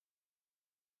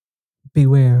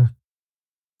Beware,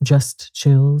 Just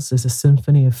Chills is a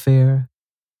symphony of fear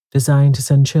designed to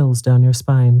send chills down your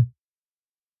spine.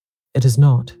 It is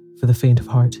not for the faint of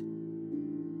heart.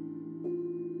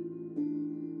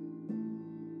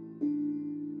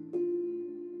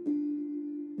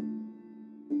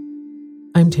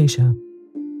 I'm Tasha,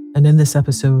 and in this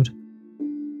episode,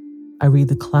 I read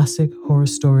the classic horror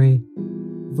story,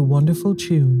 The Wonderful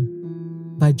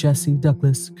Tune by Jessie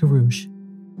Douglas Kerruish.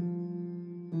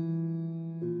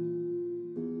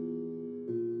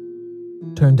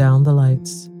 Turn down the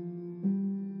lights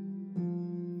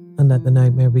and let the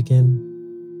nightmare begin.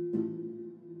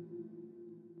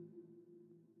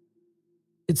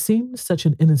 It seemed such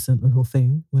an innocent little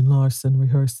thing when Larson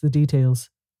rehearsed the details.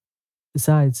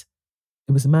 Besides,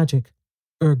 it was magic,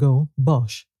 ergo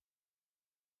bosh.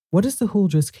 What is the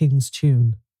Huldras King's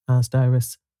tune? Asked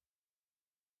Iris.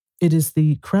 It is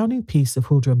the crowning piece of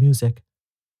Huldra music,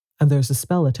 and there's a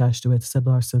spell attached to it, said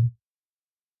Larson.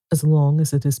 As long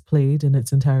as it is played in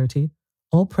its entirety,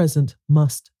 all present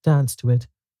must dance to it,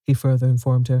 he further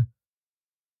informed her.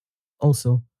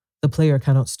 Also, the player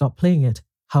cannot stop playing it,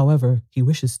 however he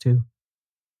wishes to.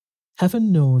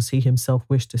 Heaven knows he himself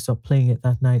wished to stop playing it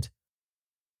that night.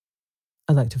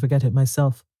 I like to forget it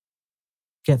myself.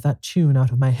 Get that tune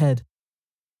out of my head.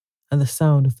 And the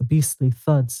sound of the beastly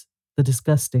thuds, the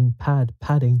disgusting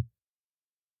padding.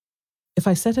 If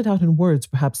I set it out in words,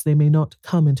 perhaps they may not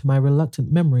come into my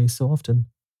reluctant memory so often.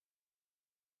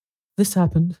 This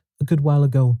happened a good while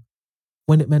ago,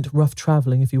 when it meant rough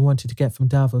travelling if you wanted to get from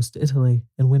Davos to Italy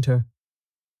in winter.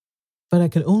 But I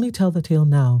can only tell the tale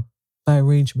now, by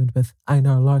arrangement with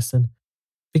Einar Larson,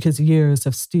 because years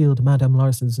have steeled Madame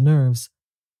Larson's nerves,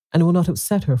 and it will not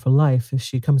upset her for life if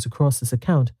she comes across this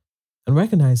account and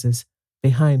recognizes,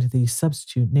 behind these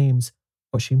substitute names,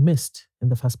 what she missed in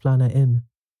the Fasplana Inn.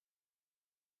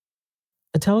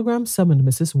 A telegram summoned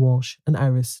Mrs. Walsh and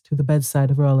Iris to the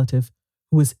bedside of a relative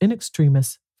who was in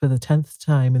extremis for the 10th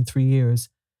time in 3 years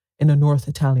in a North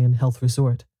Italian health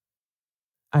resort.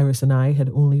 Iris and I had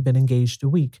only been engaged a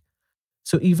week,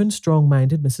 so even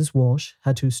strong-minded Mrs. Walsh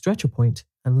had to stretch a point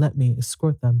and let me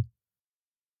escort them.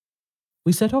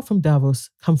 We set off from Davos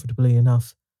comfortably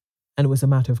enough, and it was a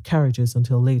matter of carriages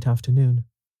until late afternoon.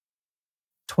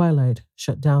 Twilight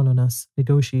shut down on us,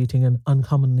 negotiating an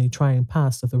uncommonly trying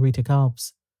pass of the Rhetic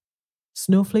Alps.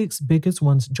 Snowflakes big as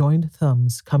one's joined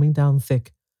thumbs coming down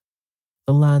thick,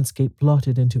 the landscape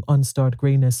blotted into unstarred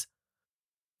greyness,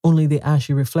 only the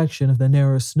ashy reflection of the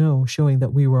narrow snow showing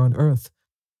that we were on Earth,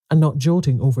 and not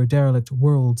jolting over derelict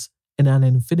worlds in an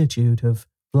infinitude of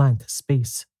blank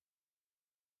space.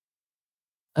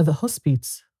 At the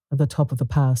hospice at the top of the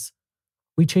pass,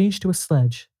 we changed to a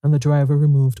sledge, and the driver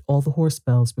removed all the horse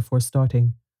bells before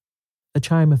starting. The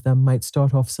chime of them might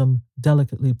start off some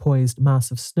delicately poised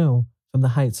mass of snow from the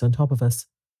heights on top of us.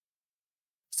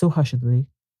 So hushedly,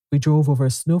 we drove over a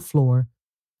snow floor,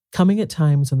 coming at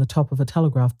times on the top of a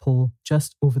telegraph pole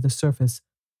just over the surface,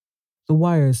 the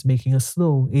wires making a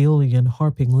slow aeolian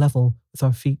harping level with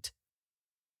our feet.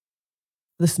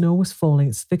 The snow was falling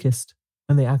its thickest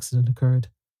when the accident occurred.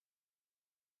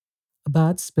 A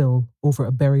bad spill over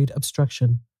a buried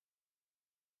obstruction.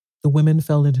 The women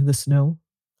fell into the snow.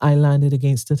 I landed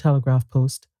against a telegraph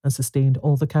post and sustained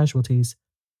all the casualties.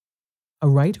 A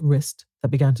right wrist that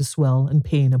began to swell and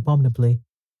pain abominably,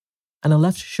 and a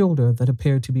left shoulder that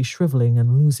appeared to be shriveling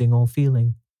and losing all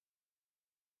feeling.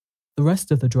 The rest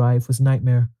of the drive was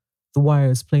nightmare, the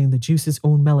wires playing the juice's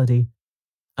own melody,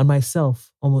 and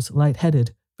myself almost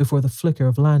lightheaded before the flicker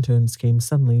of lanterns came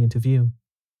suddenly into view.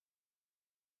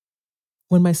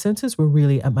 When my senses were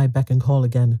really at my beck and call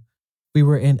again, we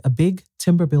were in a big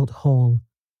timber-built hall,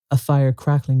 a fire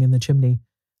crackling in the chimney,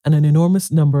 and an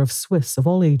enormous number of Swiss of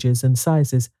all ages and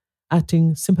sizes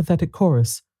acting sympathetic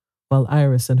chorus, while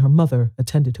Iris and her mother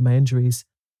attended to my injuries,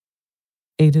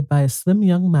 aided by a slim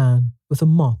young man with a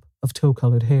mop of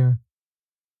tow-coloured hair.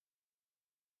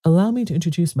 Allow me to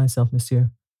introduce myself,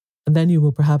 monsieur, and then you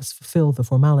will perhaps fulfill the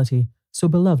formality so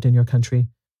beloved in your country,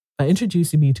 by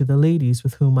introducing me to the ladies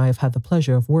with whom I have had the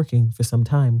pleasure of working for some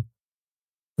time.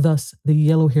 Thus, the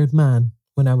yellow-haired man,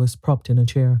 when I was propped in a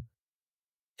chair.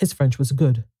 His French was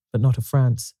good, but not of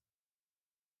France.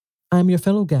 I am your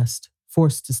fellow guest,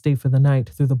 forced to stay for the night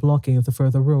through the blocking of the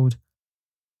further road.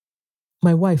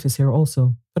 My wife is here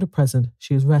also, but at present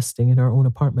she is resting in her own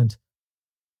apartment.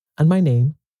 And my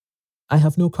name, I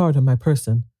have no card on my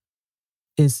person,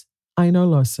 is Einar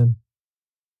Larson.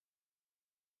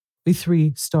 We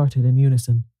three started in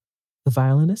unison. The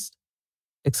violinist?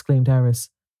 Exclaimed Iris,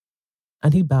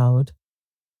 and he bowed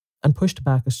and pushed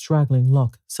back a straggling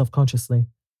lock self-consciously.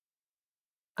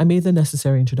 I made the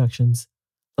necessary introductions,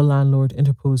 The landlord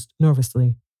interposed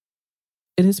nervously.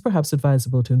 It is perhaps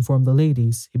advisable to inform the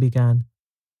ladies, he began.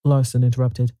 Larson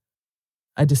interrupted.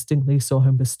 I distinctly saw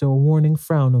him bestow a warning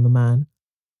frown on the man,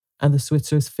 and the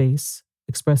Switzer's face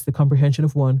expressed the comprehension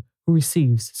of one who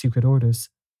receives secret orders.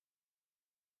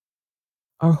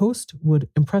 Our host would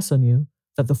impress on you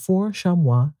that the Four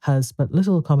Chamois has but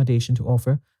little accommodation to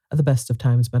offer at the best of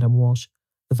times, Madame Walsh,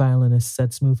 the violinist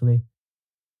said smoothly.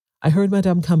 I heard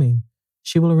Madame coming.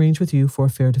 She will arrange with you for a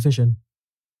fair division.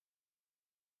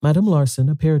 Madame Larson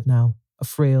appeared now, a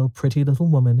frail, pretty little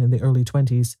woman in the early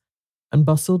 20s, and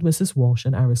bustled Mrs. Walsh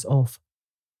and Iris off.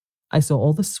 I saw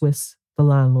all the Swiss, the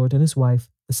landlord and his wife,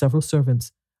 the several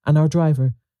servants, and our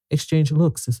driver exchange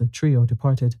looks as the trio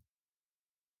departed.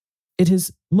 It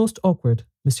is most awkward,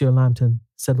 Monsieur Lambton,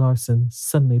 said Larson,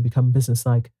 suddenly become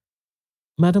businesslike.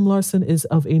 Madame Larson is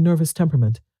of a nervous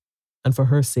temperament, and for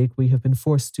her sake we have been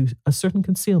forced to a certain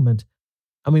concealment,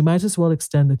 and we might as well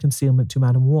extend the concealment to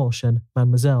Madame Walsh and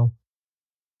Mademoiselle.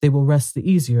 They will rest the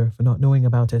easier for not knowing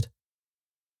about it.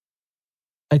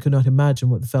 I could not imagine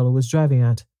what the fellow was driving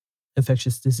at.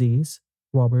 Infectious disease,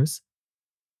 robbers.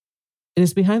 It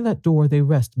is behind that door they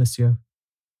rest, monsieur.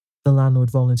 The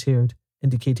landlord volunteered,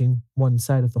 indicating one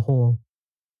side of the hall.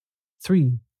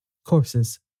 3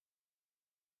 corpses.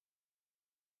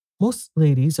 Most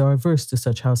ladies are averse to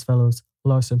such housefellows,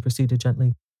 Larson proceeded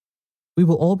gently. We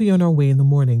will all be on our way in the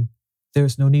morning. There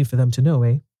is no need for them to know,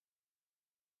 eh?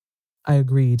 I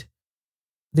agreed.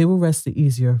 They will rest the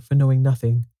easier for knowing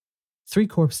nothing. 3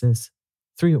 corpses.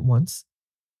 3 at once.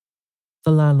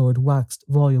 The landlord waxed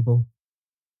voluble.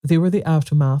 They were the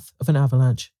aftermath of an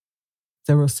avalanche.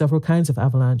 There are several kinds of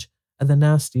avalanche, and the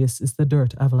nastiest is the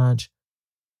dirt avalanche.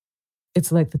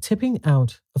 It's like the tipping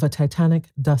out of a titanic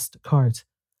dust cart,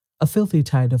 a filthy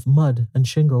tide of mud and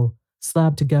shingle,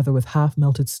 slabbed together with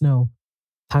half-melted snow,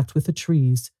 packed with the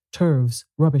trees, turves,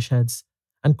 rubbish heads,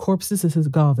 and corpses it has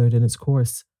gathered in its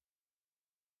course.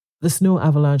 The snow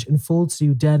avalanche enfolds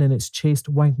you dead in its chaste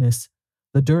whiteness.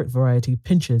 The dirt variety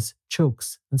pinches,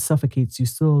 chokes, and suffocates you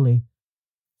slowly.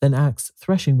 Then axe,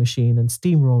 threshing machine, and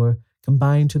steamroller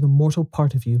combine to the mortal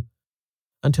part of you,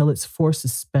 until its force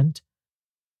is spent,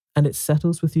 and it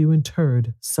settles with you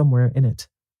interred somewhere in it.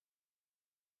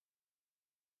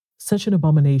 Such an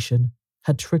abomination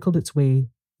had trickled its way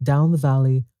down the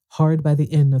valley hard by the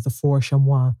inn of the Four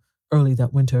Chamois early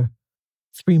that winter.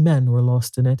 3 men were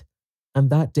lost in it, and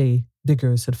that day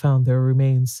diggers had found their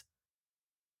remains.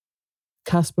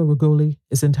 Caspar Rogoli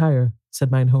is entire, said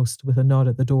mine host with a nod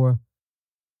at the door.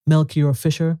 Melchior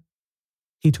Fischer,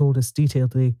 he told us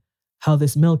detailedly how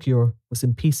this Melchior was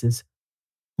in pieces,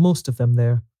 most of them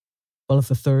there, while of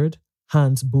the third,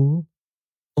 Hans Buhl,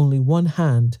 only one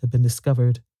hand had been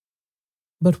discovered.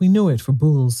 But we know it for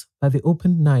Buhl's by the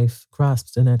open knife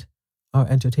grasped in it, our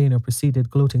entertainer proceeded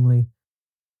gloatingly.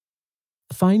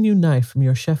 A fine new knife from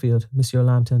your Sheffield, Monsieur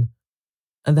Lambton,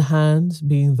 and the hand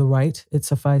being the right, it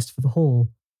sufficed for the whole,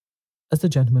 as the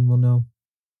gentleman will know.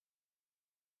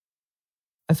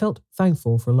 I felt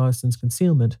thankful for Larson's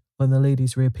concealment when the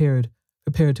ladies reappeared,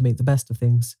 prepared to make the best of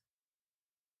things.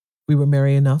 We were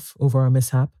merry enough over our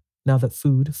mishap, now that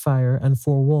food, fire, and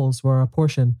 4 walls were our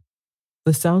portion,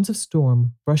 the sounds of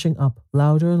storm brushing up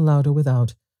louder and louder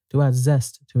without to add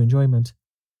zest to enjoyment.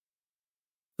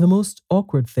 The most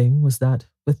awkward thing was that,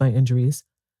 with my injuries,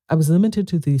 I was limited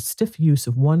to the stiff use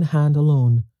of one hand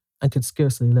alone and could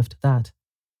scarcely lift that.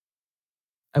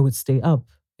 I would stay up,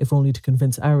 if only to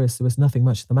convince Iris there was nothing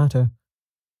much the matter.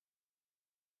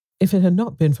 If it had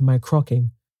not been for my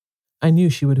crocking, I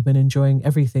knew she would have been enjoying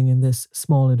everything in this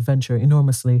small adventure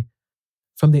enormously,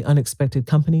 from the unexpected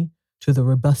company to the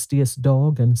robustious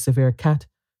dog and severe cat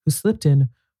who slipped in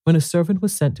when a servant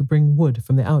was sent to bring wood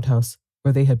from the outhouse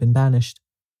where they had been banished.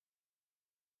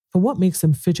 But what makes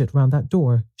them fidget round that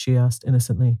door? She asked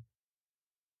innocently.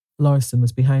 Larson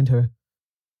was behind her.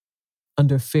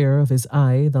 Under fear of his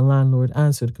eye, the landlord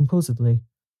answered composedly.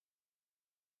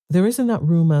 There is in that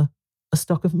room a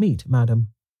stock of meat, madam.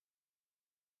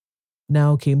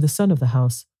 Now came the son of the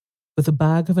house, with a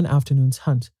bag of an afternoon's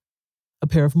hunt, a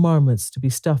pair of marmots to be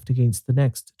stuffed against the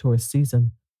next tourist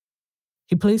season.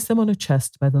 He placed them on a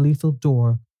chest by the lethal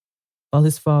door, while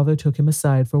his father took him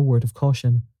aside for a word of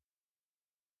caution.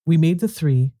 We made the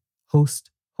 3, host,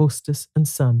 hostess, and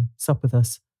son, sup with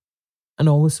us, and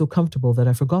all was so comfortable that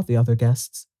I forgot the other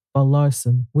guests, while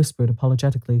Larson whispered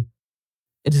apologetically,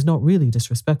 It is not really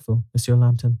disrespectful, Monsieur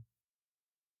Lambton.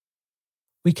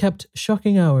 We kept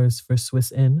shocking hours for a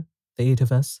Swiss inn, the 8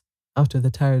 of us, after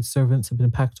the tired servants had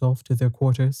been packed off to their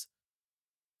quarters.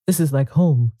 This is like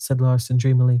home, said Larson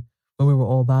dreamily, when we were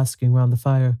all basking round the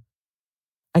fire.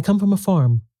 I come from a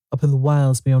farm, up in the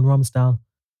wilds beyond Romsdal,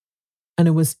 And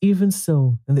it was even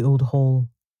so in the old hall.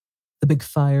 The big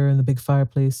fire in the big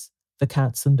fireplace, the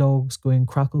cats and dogs going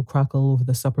crackle crackle over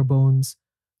the supper bones,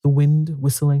 the wind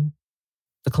whistling,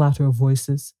 the clatter of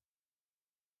voices.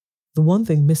 The one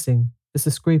thing missing is the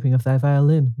scraping of thy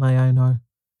violin, my Einar,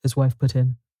 his wife put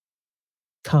in.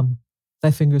 Come,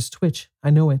 thy fingers twitch, I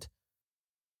know it.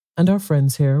 And our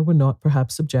friends here would not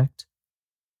perhaps object.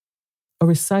 A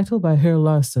recital by Herr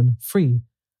Larsen, free,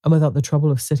 and without the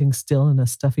trouble of sitting still in a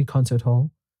stuffy concert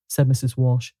hall, said Mrs.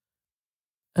 Walsh.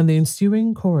 And the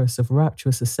ensuing chorus of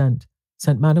rapturous assent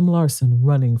sent Madame Larsen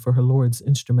running for her lord's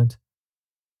instrument.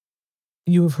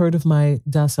 You have heard of my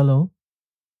Das Salon?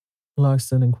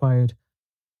 Larsen inquired,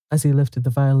 as he lifted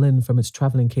the violin from its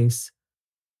travelling case.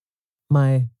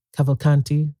 My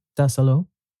Cavalcanti da Salon?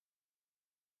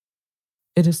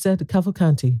 It is said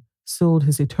Cavalcanti sold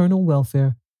his eternal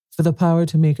welfare for the power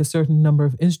to make a certain number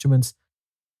of instruments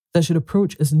that should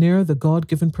approach as near the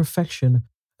God-given perfection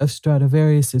of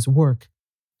Stradivarius's work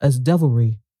as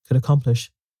devilry could accomplish.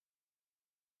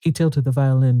 He tilted the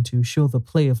violin to show the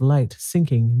play of light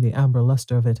sinking in the amber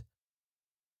lustre of it.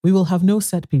 We will have no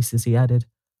set pieces, he added,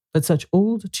 but such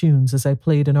old tunes as I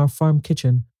played in our farm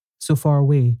kitchen so far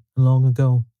away and long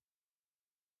ago.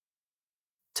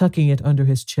 Tucking it under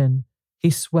his chin, he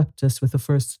swept us with the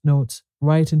first notes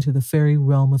right into the fairy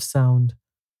realm of sound,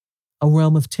 a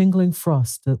realm of tingling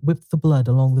frost that whipped the blood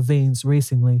along the veins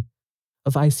racingly,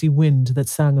 of icy wind that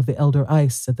sang of the elder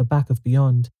ice at the back of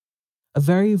beyond, a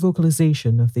very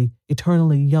vocalization of the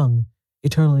eternally young,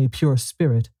 eternally pure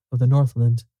spirit of the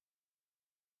Northland.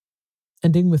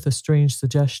 Ending with a strange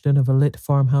suggestion of a lit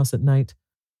farmhouse at night,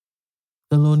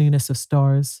 the loneliness of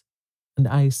stars, and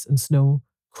ice and snow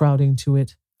crowding to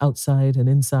it, outside and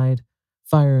inside,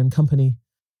 fire and company,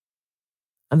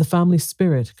 and the family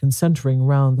spirit concentering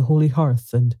round the holy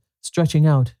hearth and stretching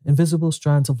out invisible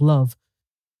strands of love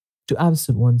to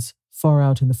absent ones far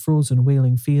out in the frozen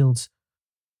wailing fields,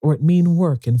 or at mean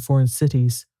work in foreign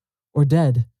cities, or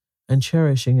dead and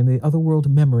cherishing in the otherworld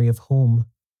memory of home.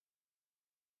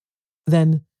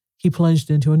 Then he plunged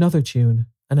into another tune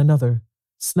and another,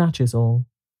 snatches all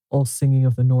singing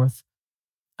of the north,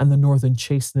 and the northern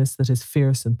chasteness that is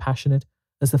fierce and passionate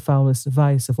as the foulest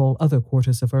vice of all other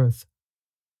quarters of earth.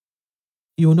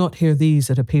 You will not hear these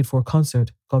at a paid-for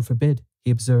concert, God forbid, he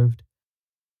observed,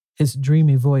 his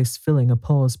dreamy voice filling a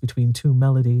pause between two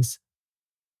melodies.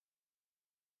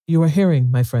 You are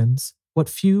hearing, my friends, what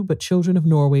few but children of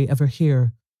Norway ever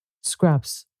hear,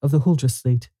 scraps of the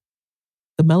Huldrosleet,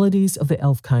 the melodies of the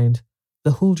elf kind,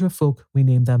 the Huldra folk we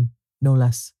name them, no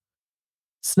less.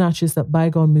 Snatches that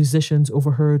bygone musicians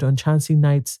overheard on chancy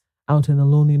nights out in the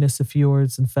loneliness of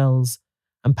fjords and fells,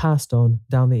 and passed on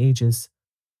down the ages.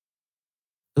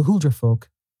 The Huldra folk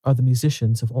are the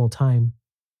musicians of all time.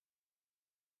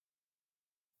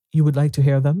 You would like to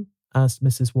hear them? Asked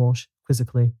Mrs. Walsh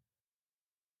quizzically.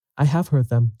 I have heard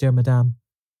them, dear madame.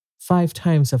 5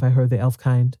 times have I heard the elf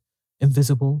kind,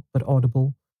 invisible but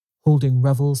audible, holding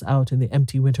revels out in the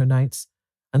empty winter nights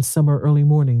and summer early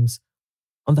mornings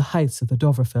on the heights of the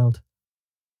Dovrefeld.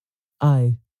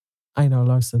 I, Einar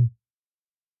Larsen.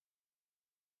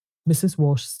 Mrs.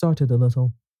 Walsh started a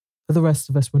little, but the rest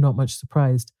of us were not much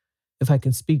surprised, if I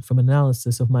can speak from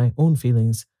analysis of my own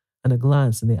feelings and a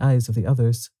glance in the eyes of the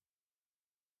others.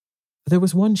 There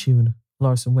was one tune,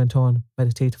 Larsen went on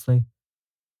meditatively.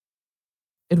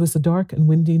 It was a dark and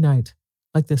windy night,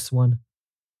 like this one.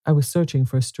 I was searching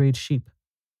for a strayed sheep.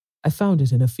 I found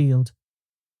it in a field.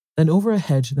 Then over a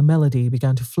hedge the melody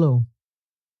began to flow.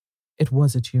 It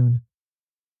was a tune.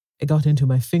 It got into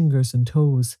my fingers and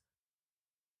toes.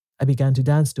 I began to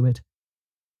dance to it.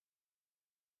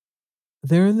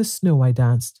 There in the snow I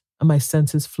danced, and my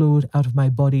senses flowed out of my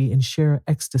body in sheer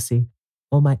ecstasy,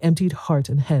 while my emptied heart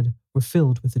and head were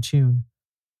filled with the tune.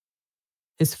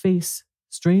 His face,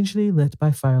 strangely lit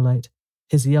by firelight,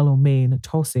 his yellow mane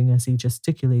tossing as he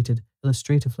gesticulated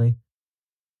illustratively.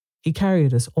 He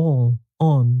carried us all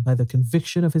on by the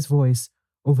conviction of his voice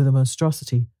over the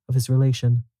monstrosity of his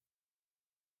relation.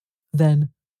 Then,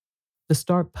 the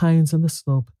stark pines on the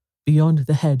slope beyond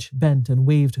the hedge bent and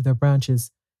waved their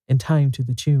branches in time to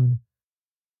the tune.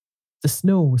 The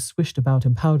snow was swished about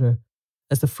in powder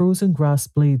as the frozen grass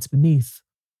blades beneath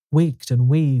waked and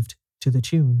waved to the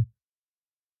tune.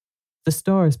 The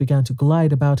stars began to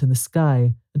glide about in the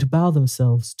sky and to bow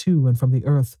themselves to and from the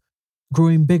earth,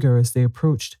 growing bigger as they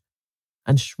approached,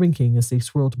 and shrinking as they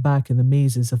swirled back in the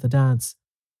mazes of the dance,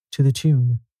 to the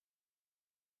tune.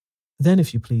 Then,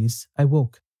 if you please, I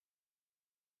woke.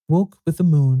 Woke with the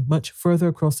moon much further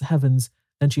across the heavens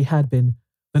than she had been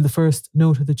when the first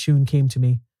note of the tune came to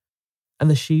me, and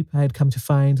the sheep I had come to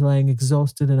find lying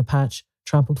exhausted in a patch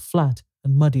trampled flat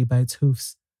and muddy by its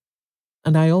hoofs.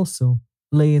 And I also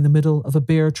lay in the middle of a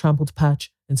bare trampled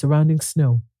patch in surrounding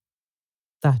snow.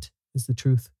 That is the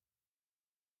truth.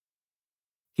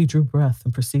 He drew breath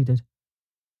and proceeded.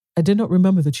 I did not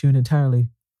remember the tune entirely,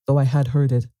 though I had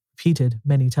heard it repeated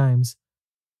many times.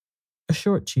 A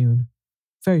short tune,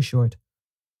 very short.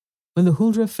 When the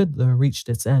Huldra fiddler reached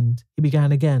its end, he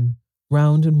began again,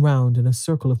 round and round in a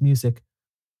circle of music.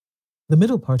 The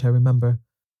middle part I remember,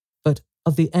 but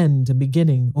of the end and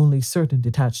beginning only certain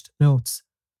detached notes.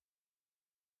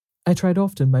 I tried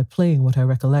often by playing what I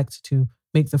recollect to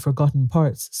make the forgotten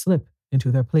parts slip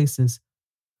into their places,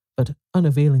 but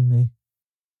unavailingly.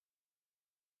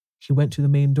 He went to the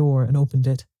main door and opened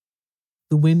it.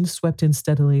 The wind swept in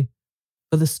steadily,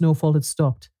 but the snowfall had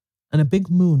stopped, and a big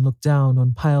moon looked down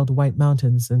on piled white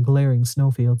mountains and glaring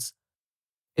snowfields.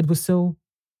 It was so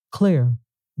clear,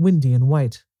 windy and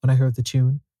white when I heard the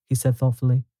tune, he said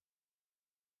thoughtfully.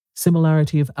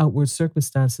 Similarity of outward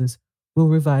circumstances will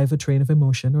revive a train of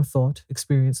emotion or thought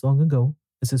experienced long ago,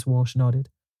 Mrs. Walsh nodded.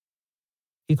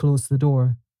 He closed the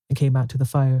door and came back to the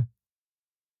fire.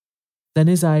 Then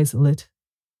his eyes lit,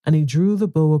 and he drew the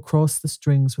bow across the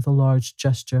strings with a large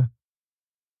gesture.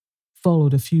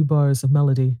 Followed a few bars of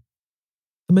melody.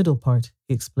 The middle part,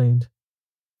 he explained.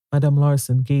 Madame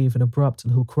Larsen gave an abrupt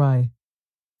little cry.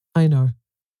 Einar,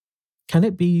 can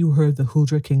it be you heard the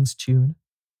Huldra King's tune?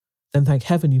 Then thank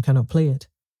heaven you cannot play it.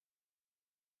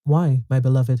 Why, my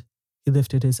beloved? He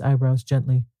lifted his eyebrows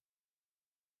gently.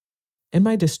 In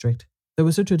my district, there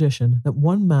was a tradition that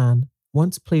one man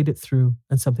once played it through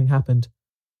and something happened.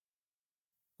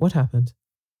 What happened?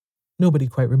 Nobody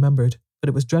quite remembered, but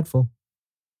it was dreadful.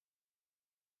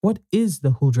 What is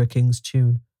the Huldra King's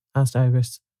tune? Asked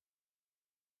Iris.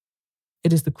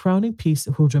 It is the crowning piece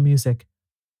of Huldra music,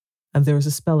 and there is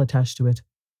a spell attached to it.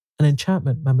 An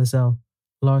enchantment, mademoiselle,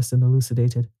 Larsen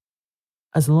elucidated.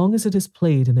 As long as it is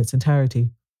played in its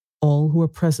entirety, all who are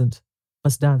present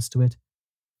must dance to it,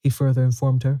 he further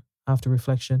informed her, after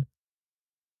reflection.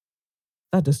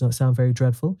 That does not sound very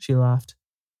dreadful, she laughed.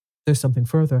 There's something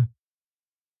further.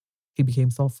 He became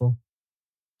thoughtful.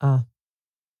 Ah.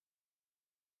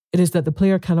 It is that the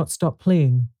player cannot stop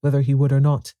playing, whether he would or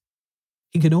not.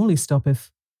 He can only stop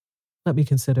if... Let me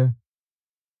consider.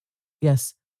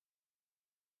 Yes.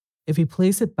 If he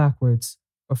plays it backwards,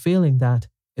 or failing that,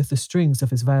 if the strings of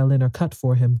his violin are cut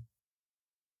for him.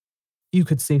 You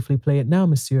could safely play it now,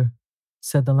 monsieur,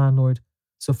 said the landlord,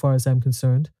 so far as I'm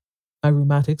concerned. My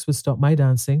rheumatics would stop my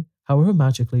dancing, however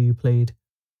magically you played.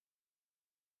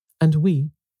 And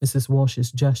we, Mrs.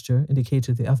 Walsh's gesture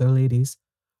indicated the other ladies,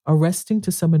 are resting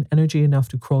to summon energy enough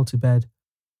to crawl to bed.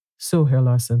 So, Herr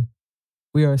Larsen,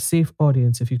 we are a safe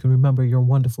audience if you can remember your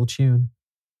wonderful tune.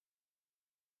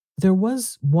 There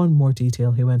was one more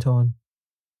detail, he went on.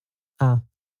 Ah.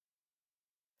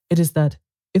 It is that,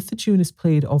 if the tune is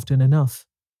played often enough,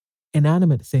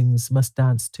 inanimate things must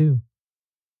dance too.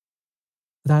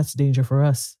 That's danger for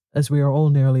us, as we are all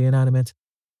nearly inanimate.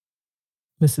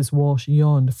 Mrs. Walsh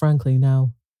yawned frankly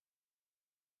now.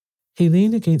 He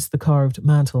leaned against the carved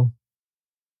mantel,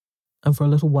 and for a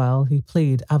little while he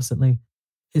played absently,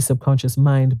 his subconscious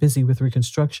mind busy with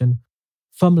reconstruction,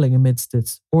 fumbling amidst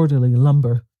its orderly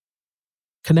lumber,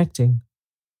 connecting,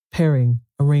 pairing,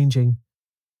 arranging.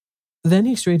 Then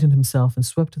he straightened himself and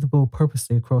swept the bow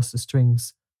purposely across the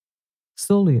strings.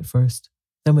 Slowly at first,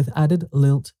 then with added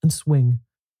lilt and swing,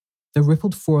 there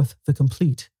rippled forth the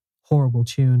complete, horrible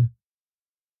tune.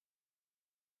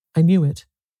 I knew it.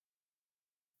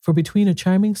 For between a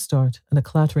chiming start and a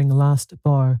clattering last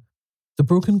bar, the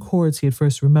broken chords he had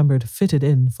first remembered fitted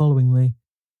in followingly.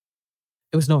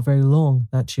 It was not very long,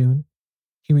 that tune.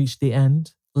 He reached the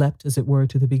end, leapt as it were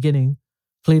to the beginning,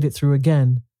 played it through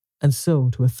again, and so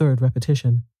to a third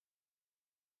repetition.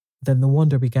 Then the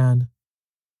wonder began.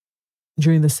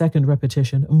 During the second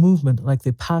repetition, a movement like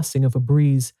the passing of a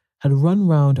breeze had run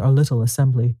round our little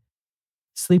assembly.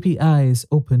 Sleepy eyes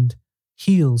opened,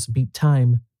 heels beat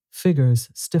time, figures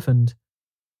stiffened.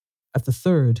 At the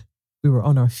third, we were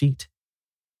on our feet.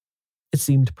 It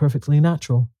seemed perfectly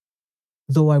natural.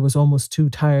 Though I was almost too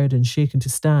tired and shaken to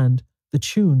stand, the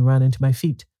tune ran into my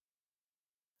feet.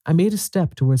 I made a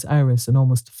step towards Iris and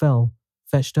almost fell,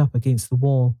 fetched up against the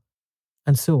wall,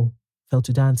 and so fell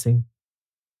to dancing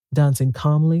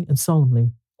calmly and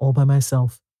solemnly, all by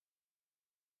myself.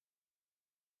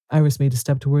 Iris made a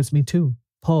step towards me too,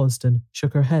 paused and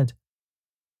shook her head.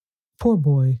 Poor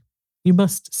boy, you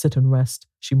must sit and rest,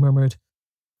 she murmured,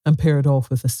 and paired off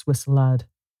with a Swiss lad.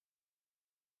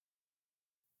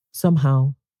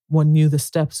 Somehow, one knew the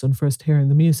steps on first hearing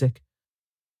the music.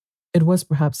 It was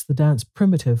perhaps the dance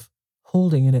primitive,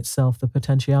 holding in itself the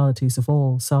potentialities of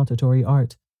all saltatory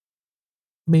art.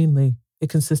 Mainly, it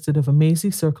consisted of a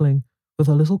mazy circling with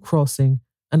a little crossing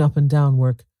and up and down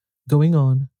work, going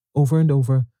on, over and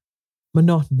over,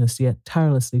 monotonous yet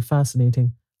tirelessly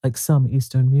fascinating, like some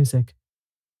Eastern music.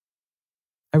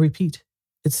 I repeat,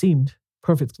 it seemed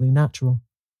perfectly natural.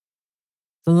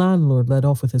 The landlord led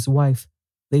off with his wife.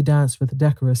 They danced with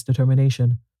decorous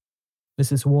determination.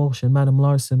 Mrs. Walsh and Madame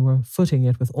Larson were footing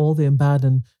it with all the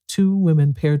abandon two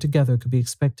women paired together could be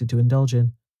expected to indulge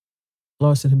in.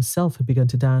 Larson himself had begun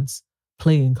to dance,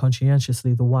 playing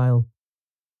conscientiously the while.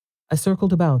 I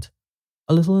circled about,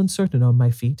 a little uncertain on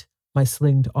my feet, my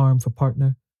slinged arm for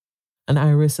partner, and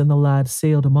Iris and the lad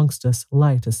sailed amongst us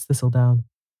light as thistledown.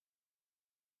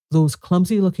 Those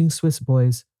clumsy-looking Swiss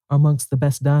boys are amongst the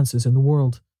best dancers in the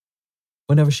world.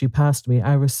 Whenever she passed me,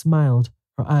 Iris smiled,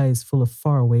 her eyes full of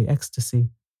faraway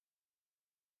ecstasy.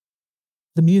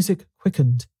 The music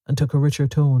quickened and took a richer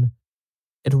tone.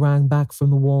 It rang back from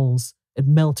the walls, it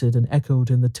melted and echoed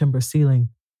in the timber ceiling.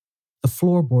 The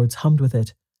floorboards hummed with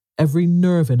it. Every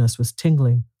nerve in us was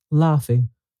tingling, laughing,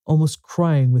 almost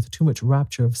crying with too much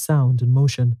rapture of sound and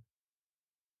motion.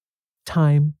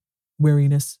 Time,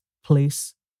 weariness,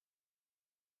 place,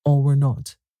 all were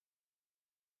not.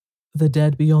 The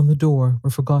dead beyond the door were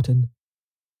forgotten.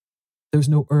 There was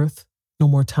no earth, no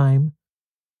more time,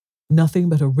 nothing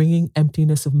but a ringing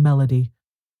emptiness of melody,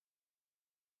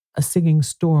 a singing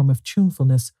storm of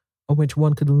tunefulness on which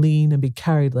one could lean and be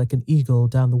carried like an eagle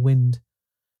down the wind.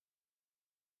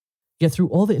 Yet through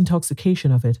all the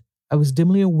intoxication of it, I was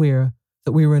dimly aware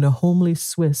that we were in a homely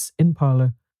Swiss inn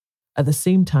parlour, at the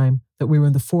same time that we were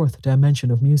in the fourth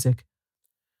dimension of music.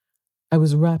 I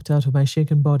was wrapped out of my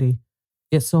shaken body,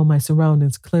 yet saw my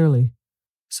surroundings clearly,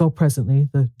 saw presently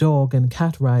the dog and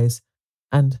cat rise,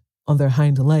 and, on their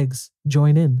hind legs,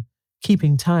 join in,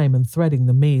 keeping time and threading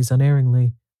the maze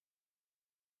unerringly.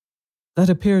 That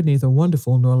appeared neither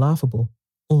wonderful nor laughable,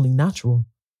 only natural.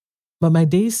 But my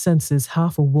dazed senses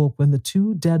half awoke when the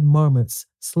two dead marmots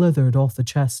slithered off the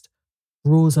chest,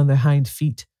 rose on their hind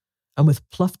feet, and with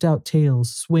pluffed out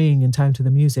tails swaying in time to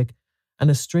the music, and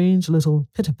a strange little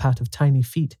pit-a-pat of tiny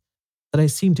feet that I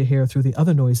seemed to hear through the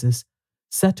other noises,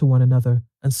 set to one another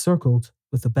and circled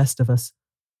with the best of us.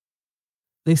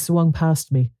 They swung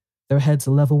past me, their heads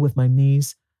level with my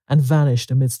knees, and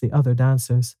vanished amidst the other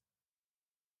dancers.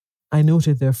 I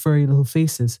noted their furry little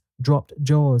faces, dropped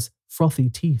jaws, frothy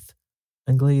teeth,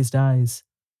 and glazed eyes.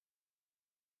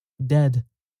 Dead.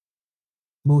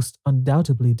 Most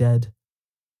undoubtedly dead.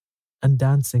 And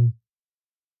dancing.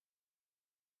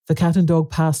 The cat and dog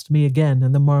passed me again,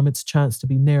 and the marmots chanced to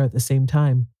be near at the same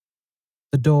time.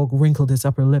 The dog wrinkled his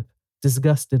upper lip,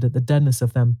 disgusted at the deadness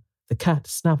of them. The cat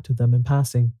snapped at them in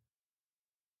passing.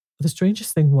 The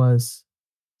strangest thing was,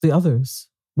 the others,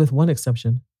 with one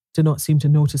exception, did not seem to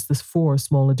notice the four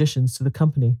small additions to the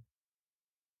company.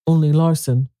 Only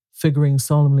Larson, figuring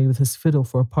solemnly with his fiddle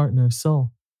for a partner, saw.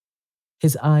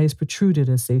 His eyes protruded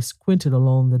as they squinted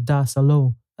along the das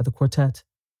Alo at the quartet.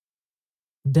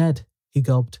 Dead, he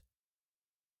gulped.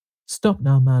 Stop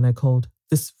now, man, I called.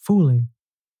 This fooling.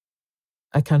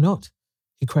 I cannot,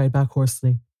 he cried back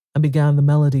hoarsely, and began the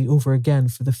melody over again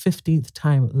for the 15th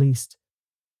time at least.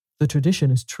 The tradition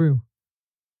is true.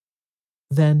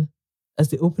 Then, as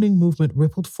the opening movement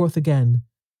rippled forth again,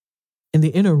 in the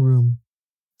inner room,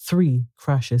 3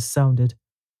 crashes sounded.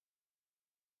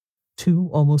 2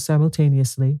 almost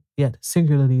simultaneously, yet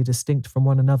singularly distinct from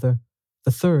one another,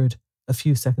 the third a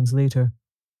few seconds later.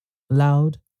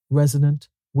 Loud, resonant,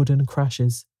 wooden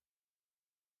crashes.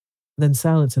 Then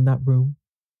silence in that room,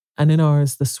 and in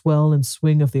ours the swell and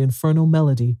swing of the infernal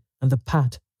melody and the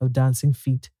pat of dancing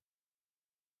feet.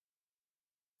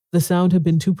 The sound had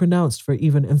been too pronounced for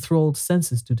even enthralled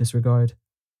senses to disregard.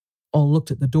 All looked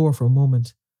at the door for a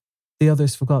moment. The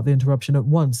others forgot the interruption at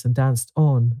once and danced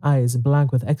on, eyes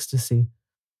blank with ecstasy.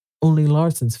 Only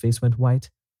Larson's face went white,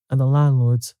 and the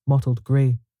landlord's mottled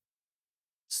grey.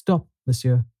 Stop,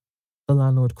 monsieur, the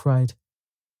landlord cried.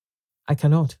 I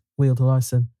cannot, wailed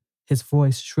Larson, his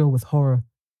voice shrill with horror.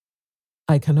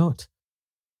 I cannot.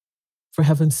 For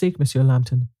heaven's sake, Monsieur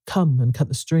Lambton, come and cut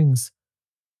the strings.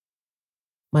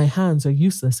 My hands are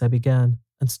useless, I began,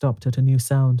 and stopped at a new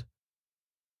sound.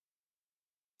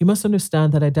 You must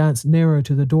understand that I danced nearer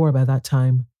to the door by that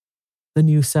time. The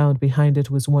new sound behind it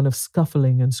was one of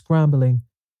scuffling and scrambling.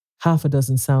 6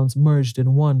 sounds merged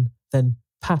in one, then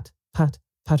pat, pat,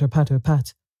 patter, patter,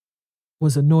 pat,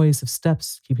 was a noise of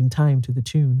steps keeping time to the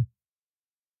tune.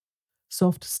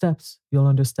 Soft steps, you'll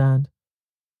understand.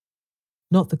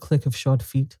 Not the click of shod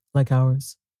feet like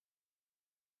ours.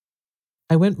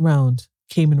 I went round,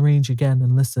 came in range again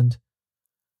and listened.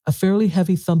 A fairly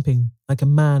heavy thumping, like a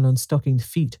man on stockinged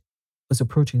feet, was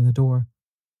approaching the door.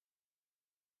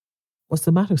 "What's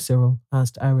the matter, Cyril?"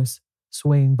 asked Iris,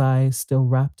 swaying by, still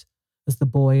wrapped, as the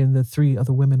boy and the 3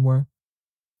 other women were.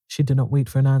 She did not wait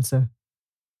for an answer.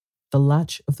 The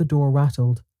latch of the door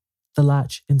rattled. The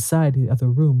latch inside the other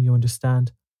room, you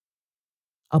understand.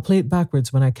 "I'll play it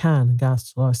backwards when I can,"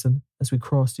 gasped Larson as we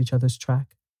crossed each other's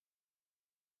track.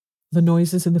 The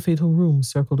noises in the fatal room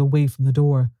circled away from the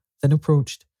door, then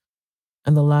approached,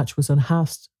 and the latch was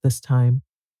unhasped this time,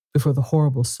 before the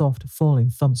horrible, soft, falling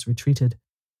thumps retreated.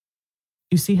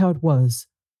 You see how it was.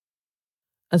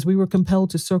 As we were compelled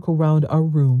to circle round our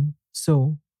room,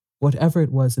 so, whatever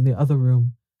it was in the other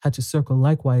room, had to circle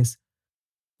likewise,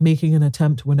 making an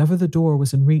attempt whenever the door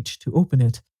was in reach to open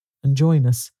it and join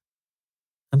us.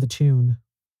 And the tune.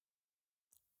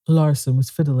 Larson was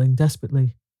fiddling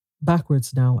desperately.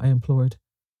 "Backwards now," I implored.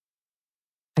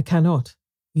 "I cannot,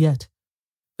 yet,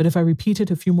 but if I repeat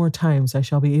it a few more times I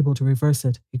shall be able to reverse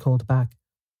it," he called back.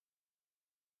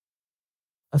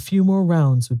 A few more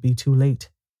rounds would be too late.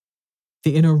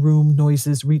 The inner room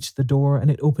noises reached the door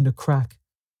and it opened a crack.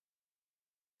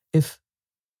 If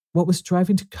what was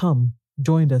striving to come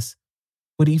joined us,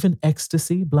 would even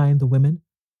ecstasy blind the women?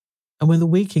 And when the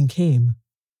waking came,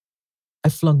 I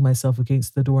flung myself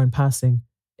against the door in passing.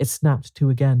 It snapped to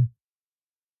again.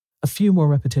 "A few more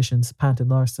repetitions," panted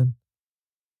Larson.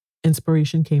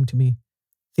 Inspiration came to me.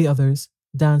 The others,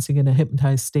 dancing in a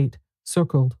hypnotized state,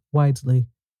 circled widely.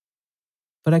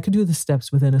 But I could do the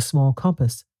steps within a small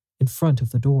compass in front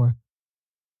of the door.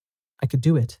 I could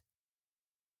do it.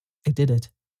 I did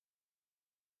it.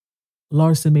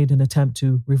 Larson made an attempt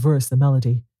to reverse the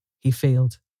melody. He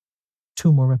failed.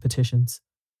 2 more repetitions.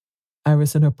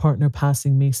 Iris and her partner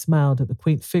passing me smiled at the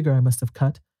quaint figure I must have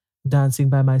cut, dancing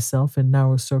by myself in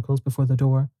narrow circles before the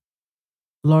door.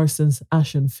 Larson's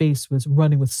ashen face was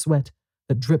running with sweat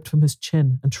that dripped from his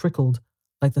chin and trickled,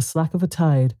 like the slack of a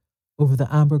tide, over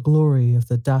the amber glory of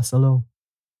the Dasalo.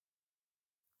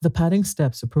 The padding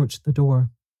steps approached the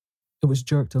door. It was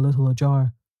jerked a little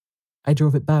ajar. I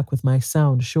drove it back with my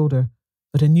sound shoulder,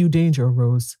 but a new danger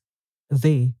arose.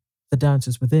 They, the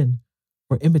dancers within,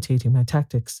 were imitating my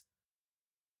tactics.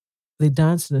 They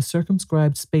danced in a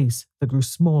circumscribed space that grew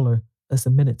smaller as the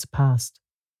minutes passed.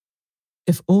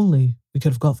 If only we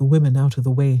could have got the women out of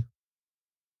the way.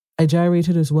 I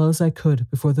gyrated as well as I could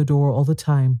before the door all the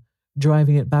time,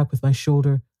 driving it back with my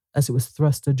shoulder as it was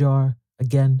thrust ajar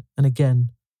again and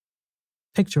again.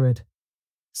 Picture it.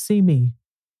 See me.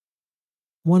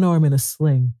 One arm in a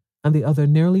sling and the other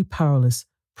nearly powerless,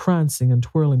 prancing and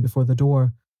twirling before the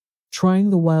door, trying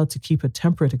the while to keep a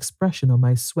temperate expression on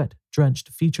my sweat-drenched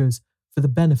features for the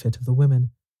benefit of the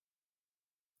women.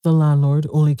 The landlord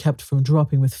only kept from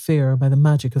dropping with fear by the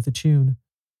magic of the tune.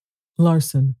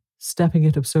 Larson, stepping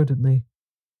it absurdly.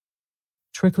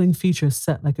 Trickling features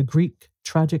set like a Greek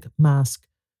tragic mask,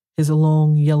 his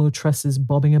long yellow tresses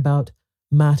bobbing about,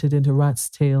 matted into rats'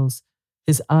 tails,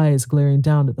 his eyes glaring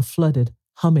down at the flooded,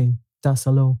 humming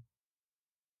Dasalo.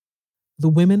 The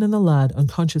women and the lad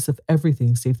unconscious of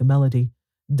everything save the melody,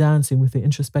 dancing with the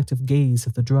introspective gaze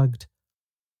of the drugged.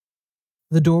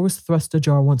 The door was thrust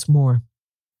ajar once more.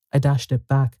 I dashed it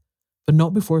back, but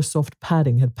not before soft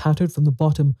padding had pattered from the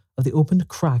bottom of the opened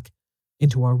crack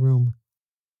into our room.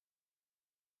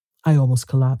 I almost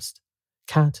collapsed.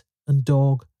 Cat and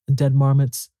dog and dead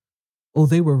marmots. Oh,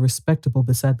 they were respectable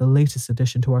beside the latest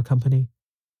addition to our company.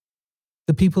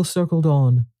 The people circled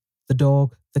on. The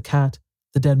dog, the cat,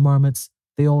 the dead marmots,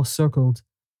 they all circled,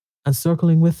 and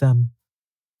circling with them,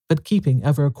 but keeping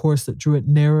ever a course that drew it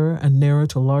nearer and nearer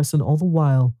to Larson all the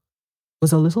while,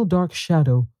 was a little dark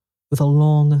shadow with a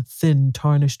long, thin,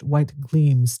 tarnished white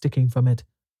gleam sticking from it.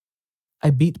 I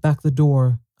beat back the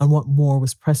door, and what more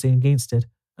was pressing against it,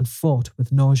 and fought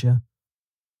with nausea.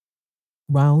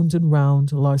 Round and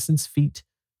round Larson's feet,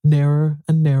 nearer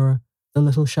and nearer, the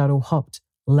little shadow hopped,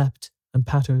 leapt, and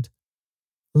pattered.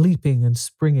 Leaping and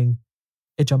springing,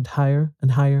 it jumped higher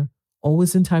and higher,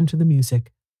 always in time to the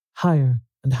music, higher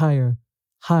and higher,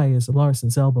 high as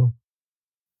Larson's elbow.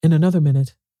 In another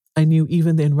minute, I knew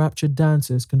even the enraptured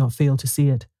dancers could not fail to see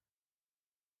it.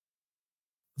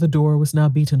 The door was now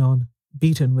beaten on,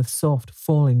 beaten with soft,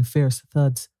 falling, fierce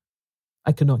thuds.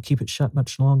 I could not keep it shut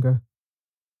much longer.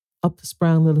 Up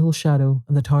sprang the little shadow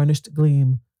and the tarnished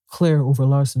gleam, clear over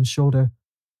Larson's shoulder.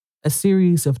 A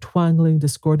series of twangling,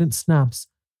 discordant snaps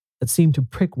that seemed to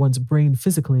prick one's brain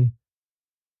physically,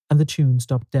 and the tune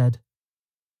stopped dead.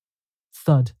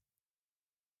 Thud.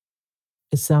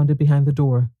 It sounded behind the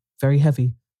door, very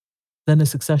heavy, then a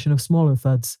succession of smaller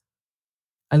thuds.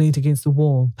 I leaned against the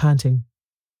wall, panting.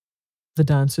 The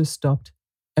dancers stopped,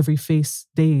 every face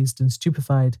dazed and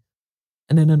stupefied,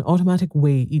 and in an automatic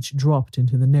way each dropped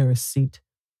into the nearest seat.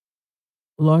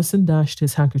 Larson dashed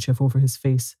his handkerchief over his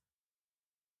face.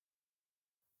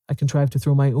 I contrived to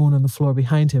throw my own on the floor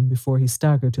behind him before he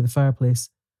staggered to the fireplace.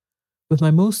 With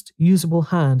my most usable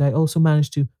hand, I also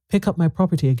managed to pick up my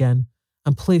property again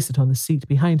and place it on the seat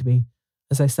behind me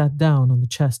as I sat down on the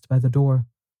chest by the door.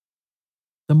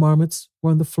 The marmots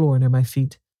were on the floor near my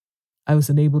feet. I was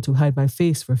unable to hide my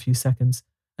face for a few seconds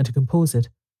and to compose it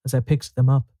as I picked them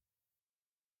up.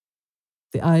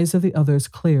 The eyes of the others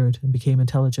cleared and became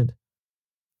intelligent.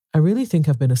 "I really think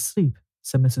I've been asleep,"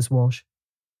 said Mrs. Walsh.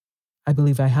 "I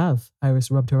believe I have," Iris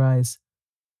rubbed her eyes.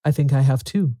 "I think I have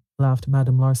too," laughed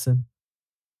Madame Larson.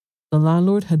 The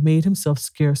landlord had made himself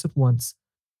scarce at once,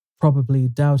 probably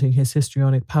doubting his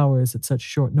histrionic powers at such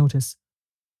short notice.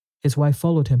 His wife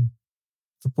followed him.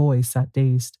 The boy sat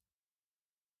dazed.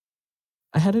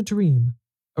 "I had a dream,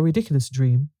 a ridiculous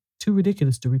dream, too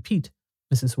ridiculous to repeat,"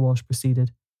 Mrs. Walsh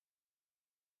proceeded.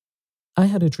 "I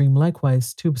had a dream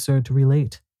likewise, too absurd to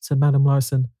relate," said Madame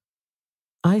Larson.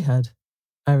 "I had—"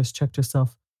 Iris checked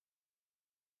herself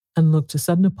and looked a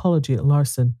sudden apology at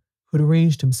Larson, who had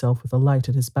arranged himself with a light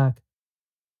at his back.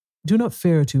 "Do not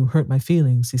fear to hurt my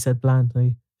feelings," he said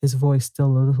blandly, his voice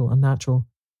still a little unnatural.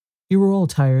 "You were all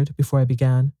tired before I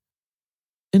began.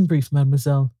 In brief,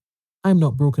 mademoiselle, I am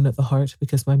not broken at the heart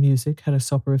because my music had a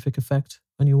soporific effect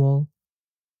on you all."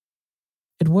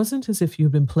 "It wasn't as if you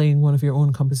had been playing one of your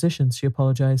own compositions," she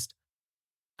apologized.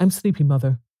 "I'm sleepy,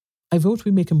 mother. I vote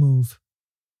we make a move."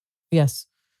 "Yes,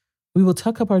 we will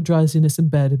tuck up our drowsiness in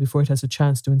bed before it has a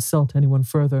chance to insult anyone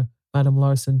further," Madame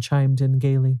Larson chimed in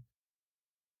gaily.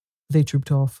 They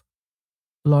trooped off.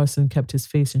 Larson kept his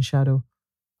face in shadow.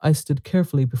 I stood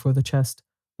carefully before the chest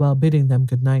while bidding them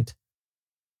good night.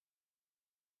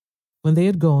 When they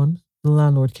had gone, the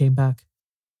landlord came back.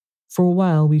 For a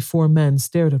while, we four men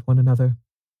stared at one another.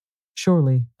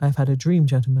 "Surely I've had a dream,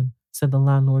 gentlemen," said the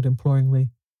landlord imploringly.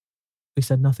 We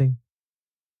said nothing.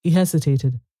 He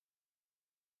hesitated,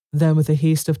 then with a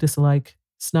haste of dislike,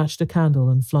 snatched a candle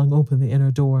and flung open the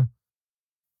inner door.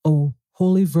 "Oh,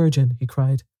 Holy Virgin," he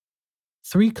cried.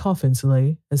 3 coffins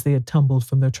lay as they had tumbled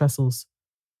from their trestles.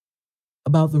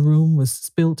 About the room was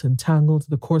spilt and tangled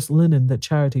the coarse linen that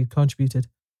Charity had contributed.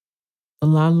 The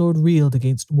landlord reeled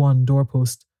against one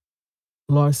doorpost.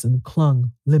 Larson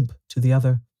clung limp to the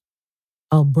other.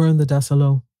 "I'll burn the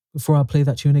Dassault before I'll play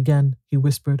that tune again," he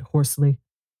whispered hoarsely.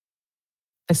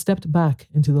 I stepped back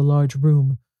into the large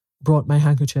room, brought my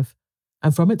handkerchief,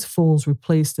 and from its folds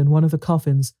replaced in one of the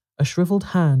coffins a shriveled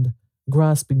hand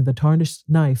grasping the tarnished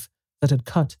knife that had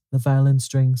cut the violin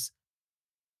strings.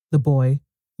 The boy,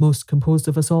 most composed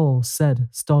of us all, said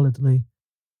stolidly,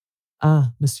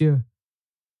 "Ah, monsieur,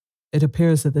 it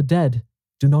appears that the dead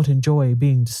do not enjoy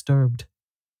being disturbed."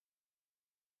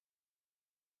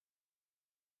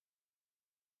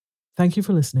 Thank you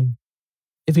for listening.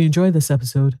 If you enjoyed this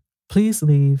episode, please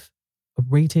leave a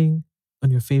rating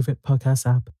on your favorite podcast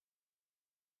app,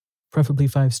 preferably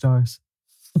 5 stars.